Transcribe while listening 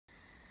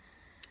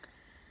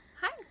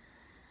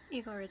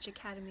Eagle Ridge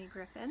Academy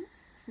Griffins.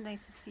 It's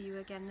nice to see you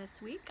again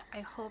this week. I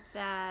hope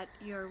that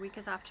your week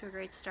is off to a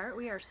great start.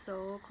 We are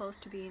so close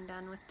to being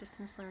done with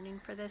distance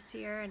learning for this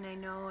year, and I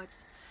know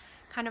it's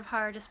kind of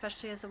hard,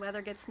 especially as the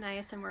weather gets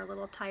nice and we're a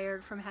little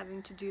tired from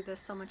having to do this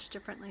so much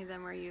differently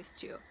than we're used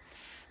to.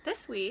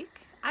 This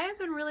week, I have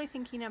been really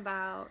thinking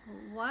about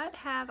what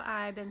have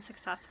I been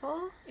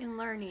successful in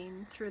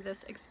learning through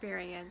this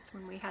experience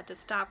when we had to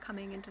stop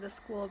coming into the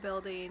school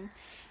building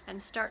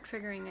and start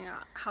figuring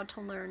out how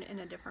to learn in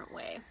a different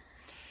way.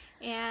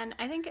 And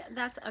I think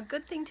that's a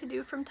good thing to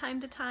do from time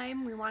to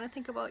time. We want to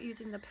think about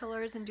using the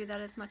pillars and do that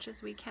as much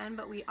as we can,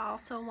 but we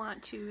also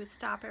want to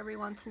stop every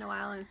once in a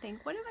while and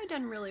think, what have I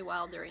done really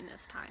well during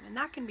this time? And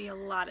that can be a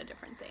lot of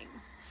different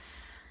things.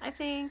 I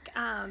think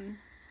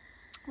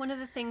one of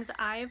the things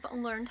I've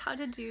learned how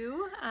to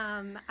do,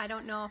 I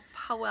don't know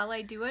how well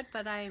I do it,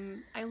 but I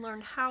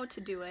learned how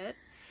to do it.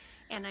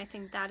 And I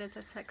think that is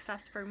a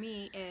success for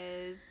me,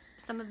 is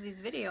some of these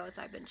videos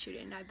I've been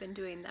shooting. I've been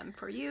doing them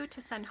for you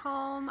to send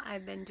home.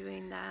 I've been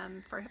doing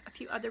them for a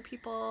few other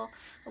people,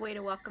 a way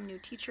to welcome new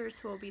teachers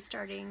who will be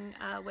starting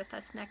with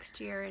us next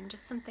year, and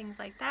just some things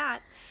like that.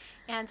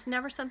 And it's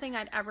never something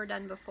I'd ever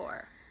done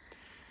before.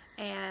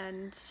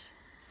 And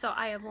so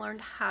I have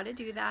learned how to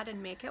do that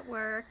and make it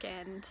work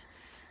and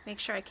make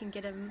sure I can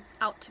get them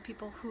out to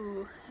people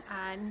who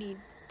need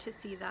to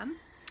see them.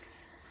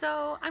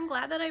 So I'm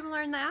glad that I've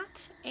learned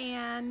that,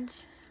 and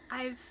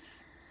I've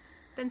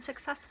been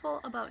successful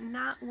about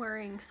not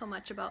worrying so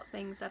much about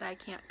things that I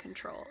can't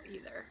control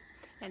either,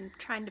 and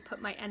trying to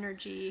put my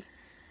energy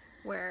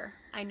where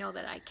I know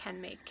that I can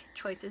make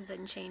choices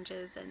and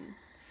changes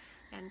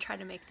and try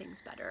to make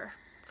things better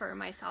for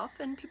myself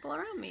and people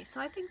around me. So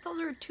I think those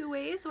are two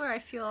ways where I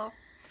feel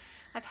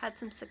I've had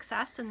some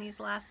success in these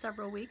last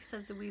several weeks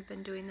as we've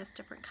been doing this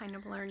different kind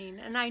of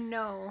learning. And I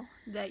know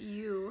that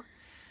you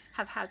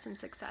have had some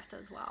success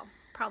as well,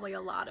 probably a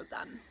lot of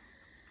them.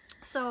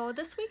 So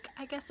this week,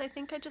 I guess I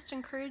just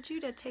encourage you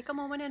to take a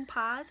moment and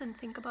pause and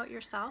think about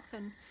yourself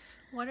and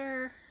what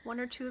are one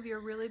or two of your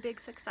really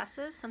big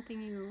successes,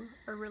 something you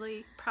are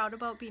really proud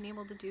about being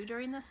able to do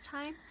during this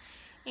time.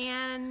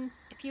 And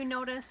if you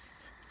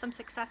notice some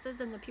successes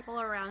in the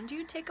people around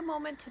you, take a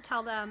moment to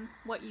tell them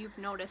what you've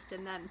noticed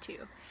in them too,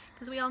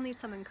 because we all need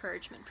some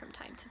encouragement from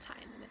time to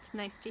time, and it's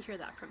nice to hear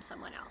that from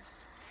someone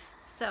else.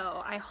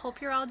 So I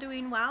hope you're all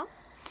doing well.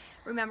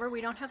 Remember, we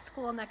don't have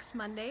school next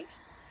Monday.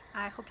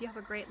 I hope you have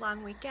a great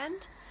long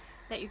weekend,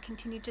 that you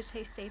continue to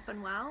stay safe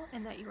and well,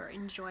 and that you are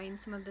enjoying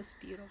some of this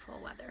beautiful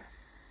weather.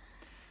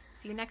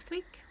 See you next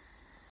week.